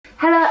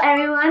Hello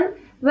everyone,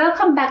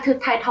 welcome back to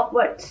Thai Top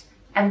Words.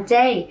 I'm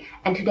Jay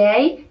and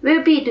today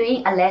we'll be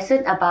doing a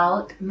lesson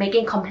about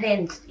making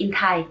complaints in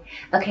Thai.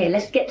 Okay,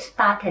 let's get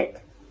started.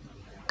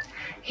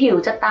 หิว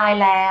จะตาย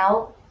แล้ว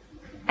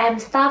I'm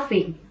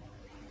starving.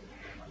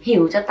 หิ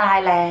วจะตาย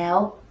แล้ว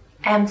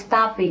I'm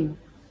starving.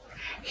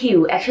 หิว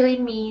actually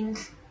means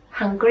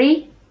hungry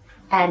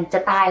and จะ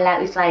ตายแล้ว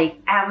is like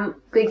I'm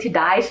going to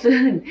die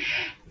soon.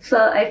 So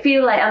I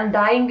feel like I'm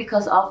dying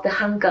because of the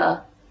hunger.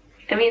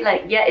 I mean,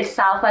 like, yeah, it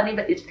sounds funny,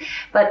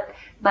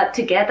 but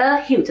together,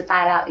 หิวจะตา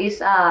ยแล้ว is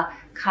a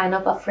kind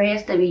of a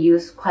phrase that we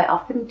use quite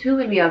often too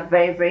when we are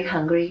very, very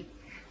hungry.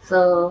 So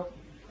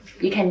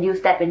you can use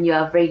that when you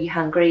are very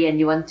hungry and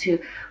you want to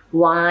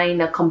whine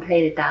or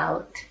complain it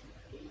out.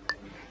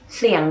 เ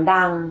สียง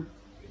ดัง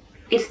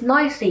is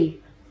noisy.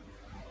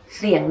 เ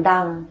สียงดั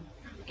ง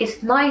is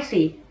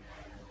noisy.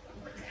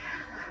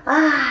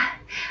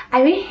 I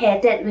really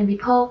hate it when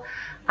people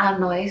are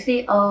noisy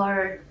or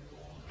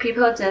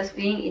people just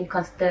being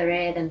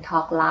inconsiderate and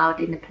talk loud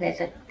in a place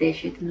that they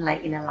shouldn't,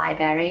 like in a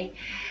library.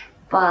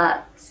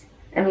 But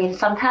I mean,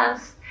 sometimes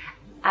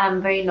I'm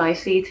very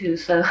noisy too,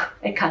 so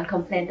I can't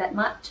complain that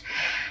much.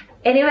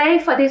 Anyway,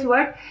 for this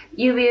word,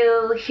 you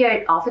will hear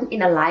it often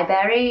in a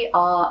library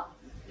or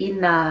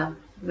in a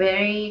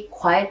very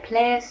quiet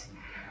place.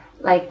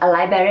 Like a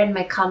librarian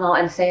might come out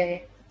and say,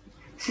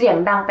 เสียง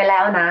ดังไปแล้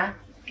วนะ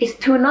It's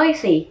too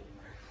noisy.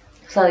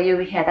 So you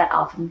will hear that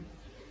often.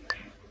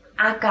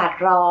 อากาศ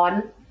ร้อน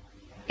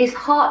is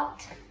hot.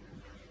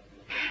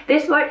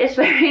 This word is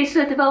very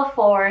suitable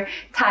for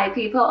Thai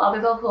people or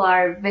people who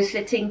are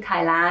visiting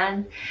Thailand.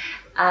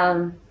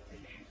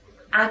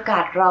 อากา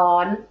ศร้อ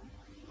น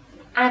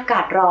อาก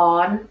าศร้อ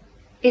น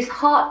is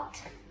hot.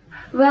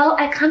 Well,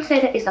 I can't say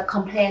that it's a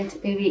complaint.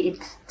 Maybe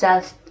it's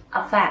just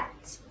a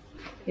fact.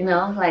 You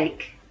know, like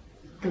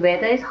the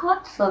weather is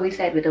hot, so we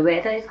said when the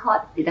weather is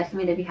hot, it doesn't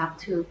mean that we have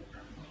to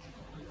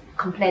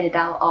complain it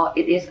out or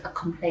it is a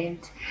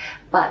complaint.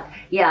 But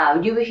yeah,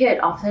 you will hear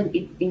it often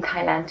in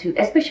Thailand too,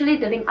 especially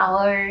during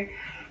our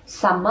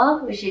summer,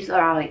 which is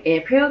around like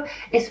April.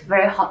 It's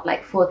very hot,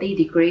 like 40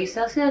 degrees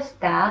Celsius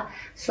there.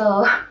 So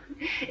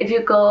if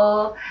you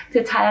go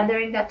to Thailand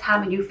during that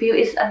time and you feel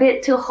it's a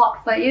bit too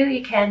hot for you,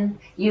 you can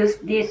use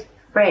this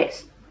phrase.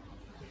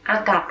 อา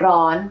กาศ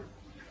ร้อน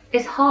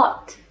It's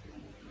hot.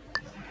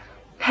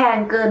 แพง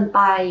เกินไป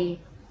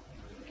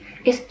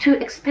It's too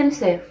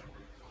expensive.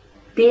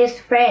 This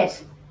phrase,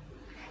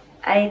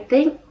 I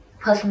think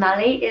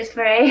personally is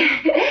very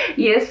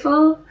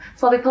useful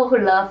for people who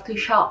love to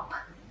shop.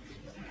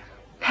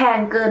 แพง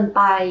เกินไ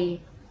ป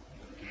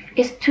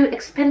It's too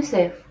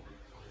expensive.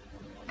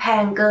 แพ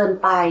งเกิน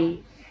ไป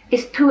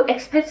It's too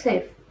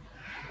expensive.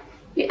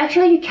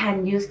 You can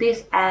use this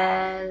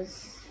as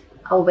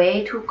a way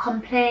to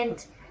complain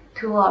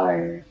to our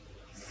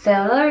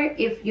seller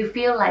if you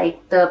feel like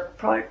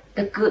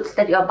the goods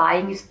that you are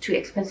buying is too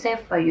expensive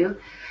for you.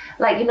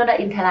 Like you know that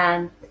in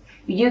Thailand,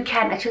 you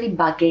can actually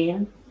bargain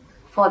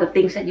for the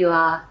things that you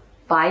are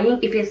buying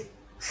if it's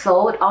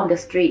sold on the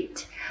street.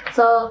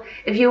 So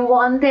if you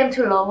want them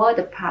to lower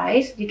the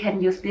price, you can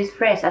use this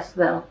phrase as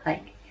well.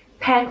 Like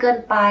แพงเกิน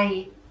ไป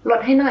ลด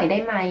ให้หน่อยได้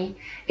ไหม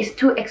It's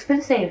too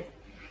expensive.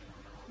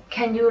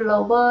 Can you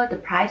lower the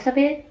price a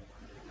bit?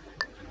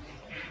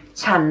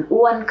 ฉัน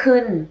อ้วน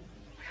ขึ้น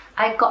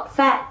I got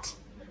fat.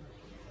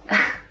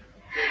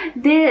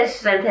 This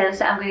sentence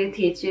I'm going to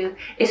teach you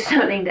is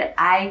something that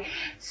I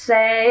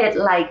said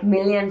like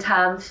million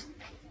times.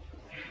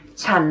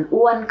 ฉัน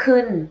อ้วน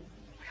ขึ้น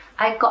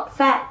I got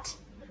fat.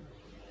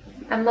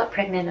 I'm not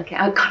pregnant, okay?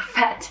 I got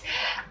fat.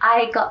 I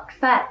got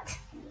fat.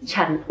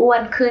 ฉันอ้ว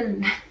นขึ้น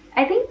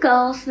I think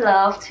girls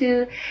love to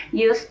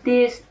use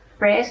this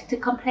phrase to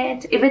complain,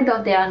 even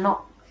though they are not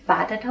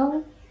fat at all.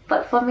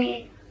 But for me,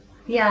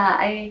 yeah,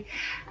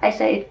 I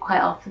say it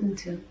quite often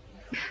too.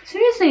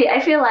 Seriously, I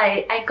feel like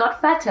I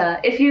got fatter.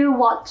 If you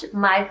watch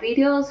my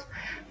videos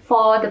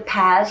for the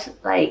past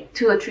like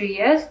 2 or 3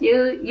 years,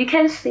 you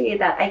can see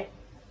that I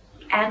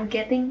am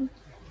getting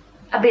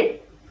a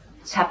bit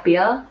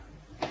chubbier.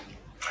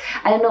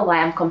 I don't know why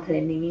I'm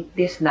complaining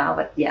this now,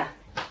 but yeah.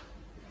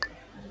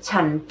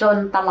 ฉันจน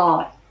ตลอ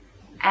ด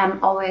I'm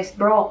always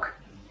broke.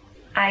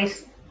 I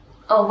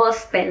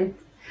overspend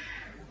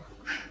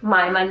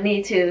my money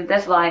too.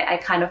 That's why I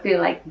kind of feel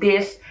like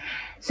this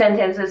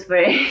sentence is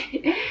very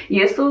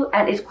useful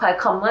and it's quite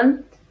common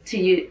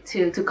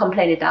to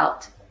complain it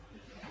out.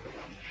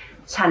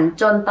 ฉัน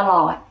จนตล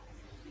อด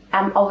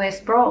I'm always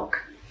broke.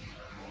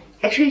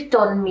 Actually, จ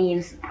น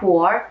means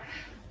poor.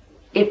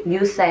 If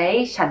you say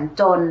ฉัน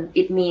จน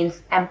it means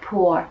I'm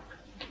poor.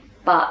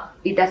 But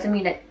it doesn't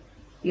mean that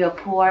you're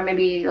poor.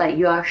 Maybe like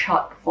you are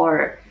short for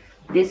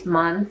this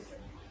month,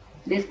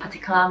 this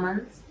particular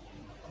month.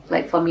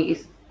 Like for me,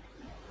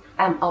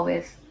 I'm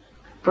always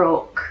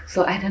broke. So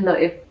I don't know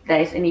if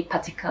there is any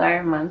particular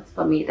month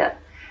for me that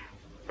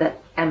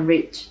I'm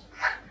rich.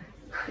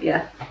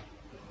 Yeah.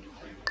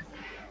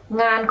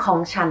 งานของ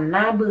ฉัน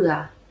น่าเบื่อ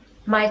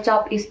My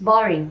job is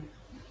boring.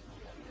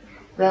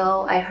 Well,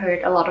 I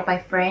heard a lot of my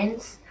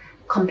friends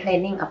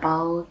complaining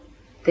about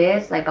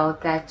this, like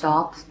about their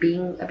jobs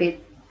being a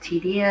bit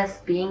tedious,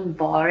 being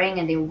boring,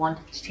 and they want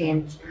to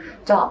change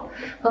job.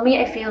 For me,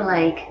 I feel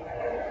like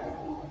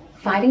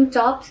finding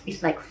jobs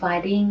is like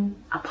finding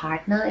a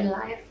partner in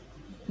life.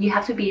 You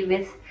have to be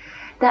with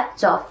that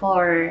job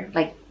for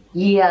like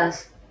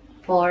years,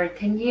 for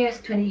 10 years,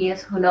 20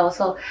 years, who knows.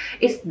 So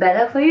it's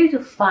better for you to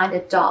find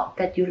a job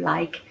that you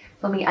like.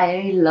 For me, I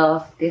really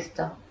love this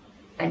job.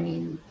 I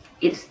mean,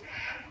 it's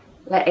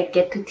like I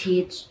get to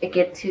teach, I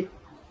get to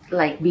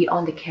like be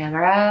on the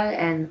camera,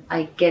 and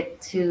I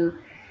get to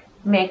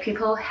make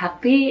people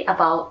happy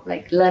about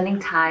like learning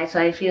Thai. So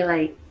I feel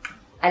like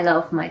I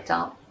love my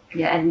job.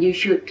 Yeah, and you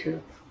should too.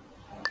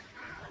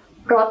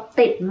 รถ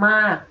ติดม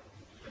าก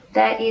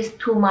There is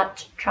too much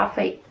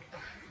traffic.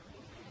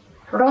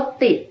 รถ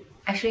ติด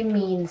actually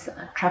means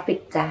traffic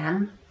jam.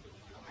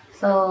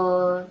 So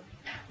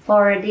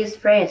for this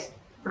phrase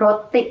รถ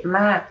ติดม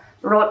าก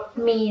รถ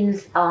means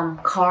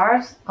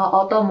cars or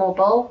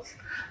automobiles,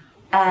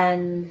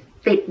 and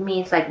ติด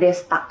means like they're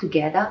stuck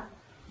together.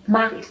 ม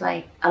าก is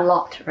like a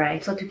lot,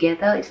 right? So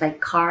together it's like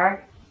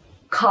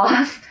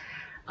cars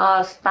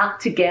are stuck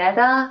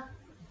together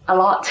a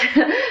lot.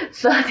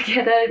 So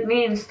together it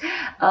means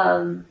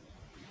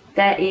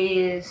there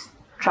is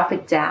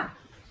traffic jam.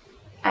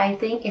 I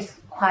think it's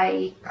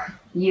quite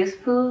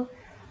useful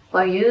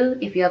for you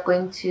if you are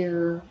going to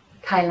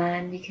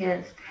Thailand,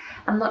 because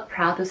I'm not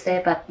proud to say,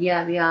 but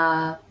yeah,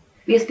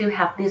 we still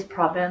have this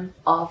problem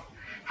of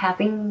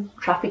having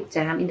traffic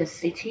jam in the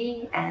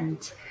city, and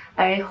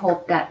I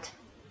hope that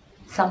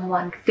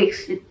someone fix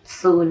it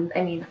soon.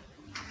 I mean,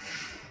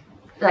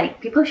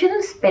 like people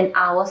shouldn't spend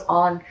hours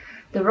on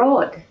the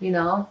road, you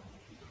know.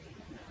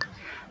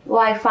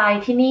 Wi-Fi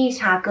ที่นี่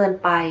ช้าเกิน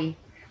ไป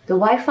The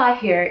Wi-Fi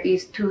here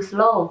is too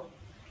slow.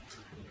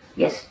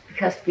 Yes,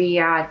 because we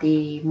are the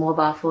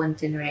mobile phone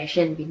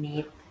generation, we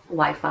need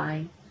Wi-Fi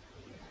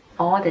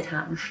all the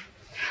time.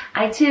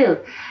 I too.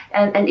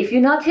 And if you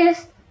notice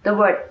the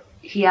word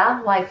here,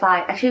 Wi-Fi,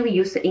 actually we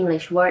use the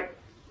English word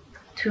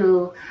to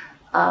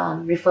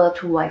refer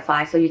to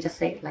Wi-Fi. So you just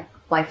say like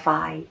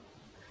Wi-Fi.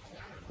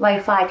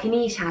 Wi-Fi ที่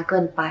นี่ช้าเกิ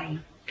นไป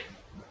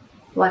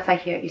Wi-Fi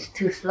here is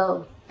too slow.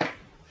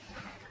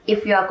 If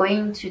you are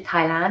going to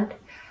Thailand,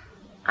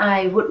 I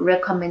would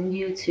recommend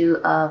you to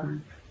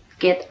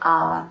get a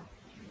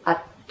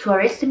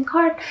tourist SIM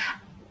card.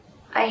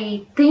 I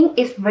think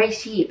it's very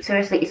cheap.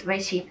 Seriously, it's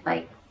very cheap.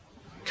 Like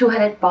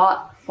 200 baht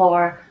for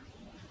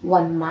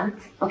 1 month.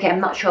 Okay, I'm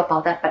not sure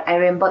about that, but I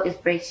remember it's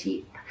very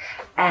cheap.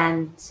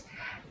 And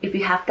if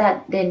you have that,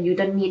 then you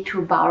don't need to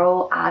borrow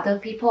other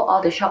people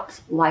or the shop's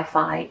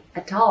Wi-Fi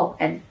at all,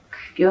 and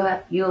you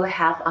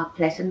have a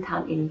pleasant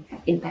time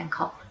in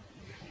Bangkok.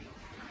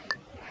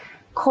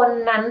 คน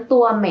นั้นตั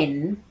วเหม็น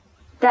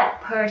That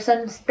person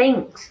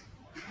stinks.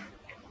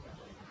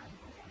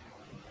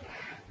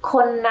 ค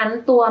นนั้น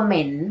ตัวเห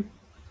ม็น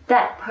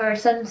That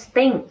person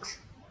stinks.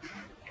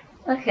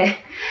 Okay,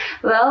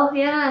 well,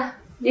 yeah.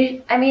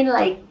 I mean,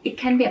 like, it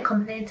can be a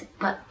complaint,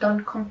 but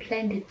don't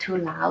complain it too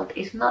loud.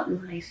 It's not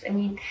nice. I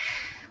mean,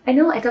 I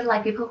know I don't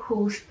like people who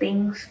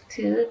stinks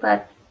too, but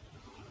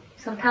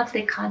sometimes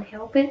they can't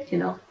help it, you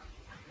know.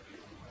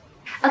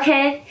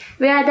 Okay,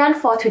 we are done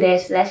for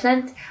today's lesson.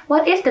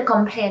 What is the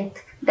complaint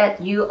that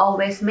you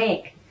always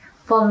make?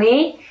 For me,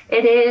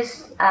 it is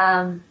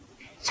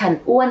ฉัน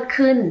อ้วน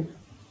ขึ้น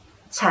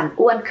ฉัน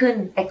อ้วนขึ้น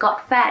I got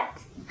fat.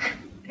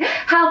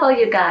 How about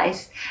you guys?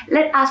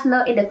 Let us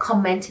know in the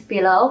comment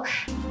below.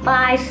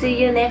 Bye, see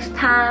you next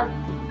time.